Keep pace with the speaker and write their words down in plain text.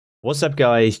What's up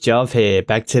guys, Jav here,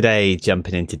 back today,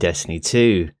 jumping into Destiny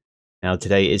 2. Now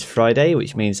today is Friday,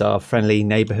 which means our friendly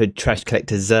neighborhood trash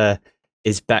collector XUR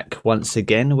is back once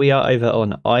again. We are over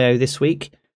on IO this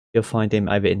week. You'll find him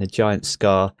over in the giant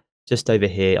scar, just over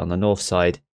here on the north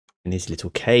side, in his little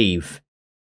cave.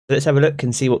 So let's have a look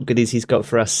and see what goodies he's got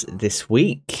for us this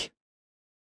week.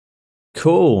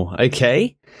 Cool,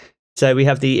 okay. So we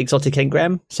have the exotic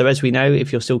Engram. So as we know,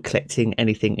 if you're still collecting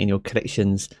anything in your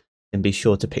collections, then be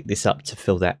sure to pick this up to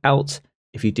fill that out.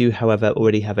 If you do, however,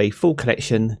 already have a full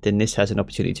collection, then this has an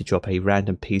opportunity to drop a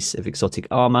random piece of exotic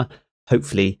armor,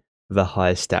 hopefully with a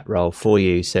higher stat roll for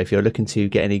you. So if you're looking to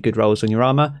get any good rolls on your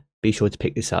armor, be sure to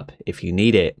pick this up if you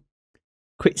need it.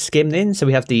 Quick skim then. So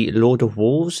we have the Lord of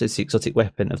Wolves as the exotic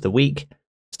weapon of the week,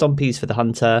 Stompies for the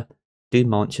Hunter,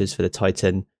 Doom Launchers for the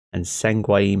Titan, and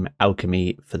Sanguine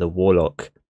Alchemy for the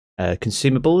Warlock.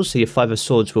 Consumables, so your 5 of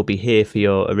Swords will be here for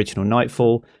your original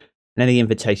Nightfall, and any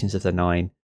invitations of the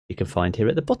 9 you can find here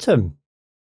at the bottom.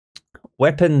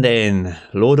 Weapon then,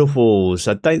 Lord of Wolves.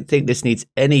 I don't think this needs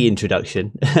any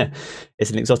introduction.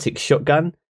 It's an exotic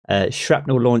shotgun.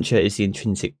 Shrapnel Launcher is the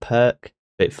intrinsic perk.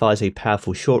 It fires a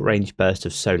powerful short-range burst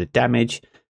of solar damage,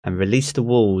 and Release the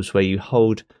Walls, where you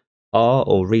hold R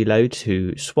or reload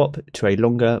to swap to a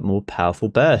longer, more powerful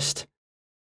burst.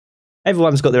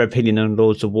 Everyone's got their opinion on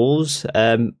Lords of Wolves.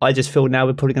 I just feel now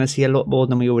we're probably going to see a lot more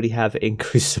than we already have in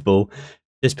Crucible,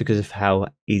 just because of how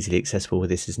easily accessible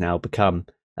this has now become.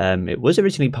 It was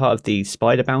originally part of the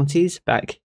Spider Bounties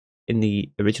back in the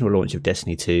original launch of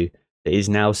Destiny 2. It is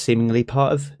now seemingly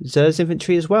part of XUR's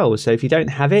inventory as well. So if you don't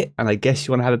have it, and I guess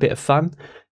you want to have a bit of fun,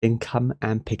 then come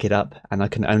and pick it up. And I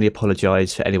can only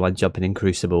apologise for anyone jumping in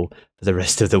Crucible for the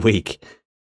rest of the week.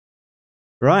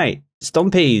 Right,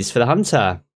 Stompies for the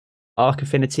Hunter. Arc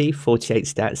Affinity, 48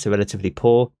 stats, so relatively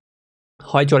poor.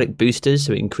 Hydraulic Boosters,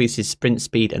 so it increases sprint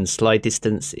speed and slide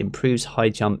distance, improves high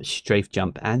jump, strafe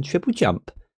jump, and triple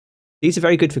jump. These are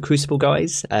very good for Crucible,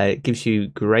 guys. It gives you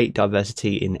great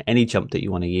diversity in any jump that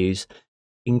you want to use.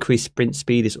 Increased sprint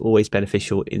speed is always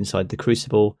beneficial inside the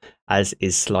Crucible, as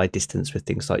is slide distance with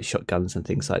things like shotguns and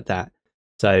things like that.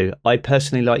 So I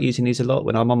personally like using these a lot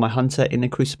when I'm on my Hunter in the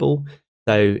Crucible.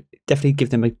 So definitely give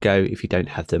them a go if you don't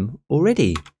have them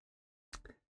already.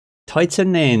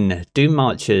 Titan then, Doom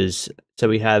Marchers. So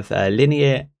we have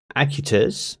linear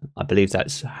accutors. I believe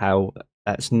that's how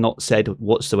that's not said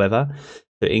whatsoever.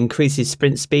 So it increases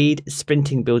sprint speed.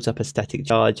 Sprinting builds up a static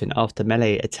charge, and after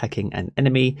melee attacking an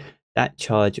enemy, that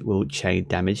charge will chain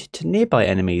damage to nearby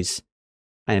enemies.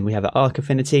 And we have an arc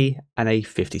affinity and a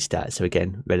 50 stat. So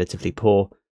again, relatively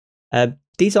poor.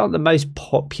 These aren't the most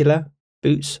popular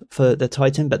boots for the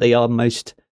Titan, but they are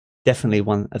most definitely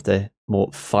one of the more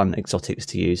fun exotics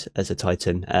to use as a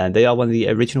Titan. They are one of the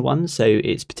original ones, so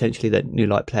it's potentially that new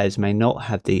light players may not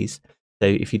have these. So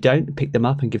if you don't, pick them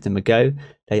up and give them a go.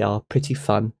 They are pretty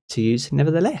fun to use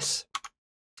nevertheless.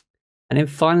 And then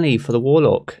finally for the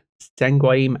Warlock,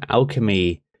 Sanguine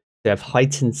Alchemy. They have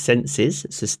heightened senses,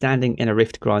 so standing in a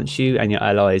rift grants you and your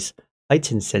allies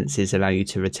heightened senses, allow you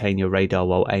to retain your radar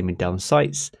while aiming down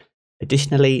sights.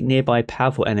 Additionally, nearby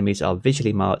powerful enemies are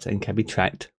visually marked and can be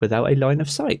tracked without a line of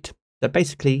sight. So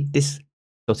basically, this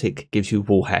exotic gives you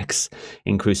wall hacks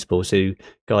in Crucible, so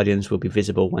Guardians will be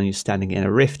visible when you're standing in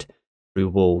a rift through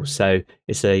walls. So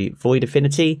it's a Void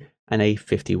Affinity and a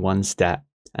 51 stat.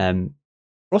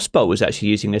 Frostbolt was actually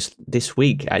using this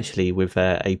week, actually, with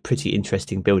a pretty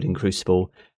interesting build in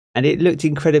Crucible, and it looked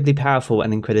incredibly powerful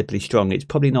and incredibly strong. It's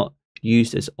probably not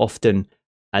used as often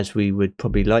as we would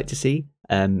probably like to see.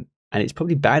 And it's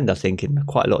probably banned, I think, in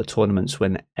quite a lot of tournaments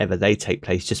whenever they take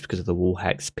place, just because of the wall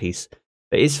hacks piece.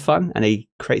 But it's fun, and it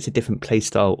creates a different play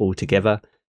style altogether.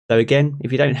 So again,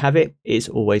 if you don't have it, it's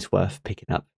always worth picking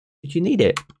up if you need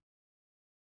it.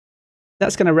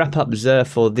 That's going to wrap up XUR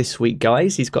for this week,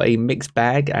 guys. He's got a mixed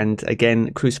bag, and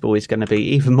again, Crucible is going to be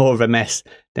even more of a mess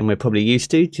than we're probably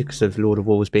used to, because of Lord of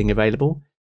Wolves being available.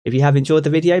 If you have enjoyed the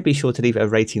video, be sure to leave a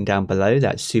rating down below.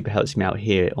 That super helps me out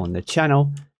here on the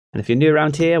channel. And if you're new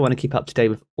around here, want to keep up to date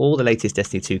with all the latest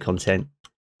Destiny 2 content,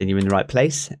 then you're in the right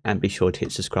place, and be sure to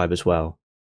hit subscribe as well.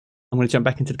 I'm going to jump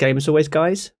back into the game as always,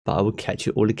 guys, but I will catch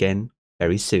you all again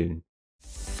very soon.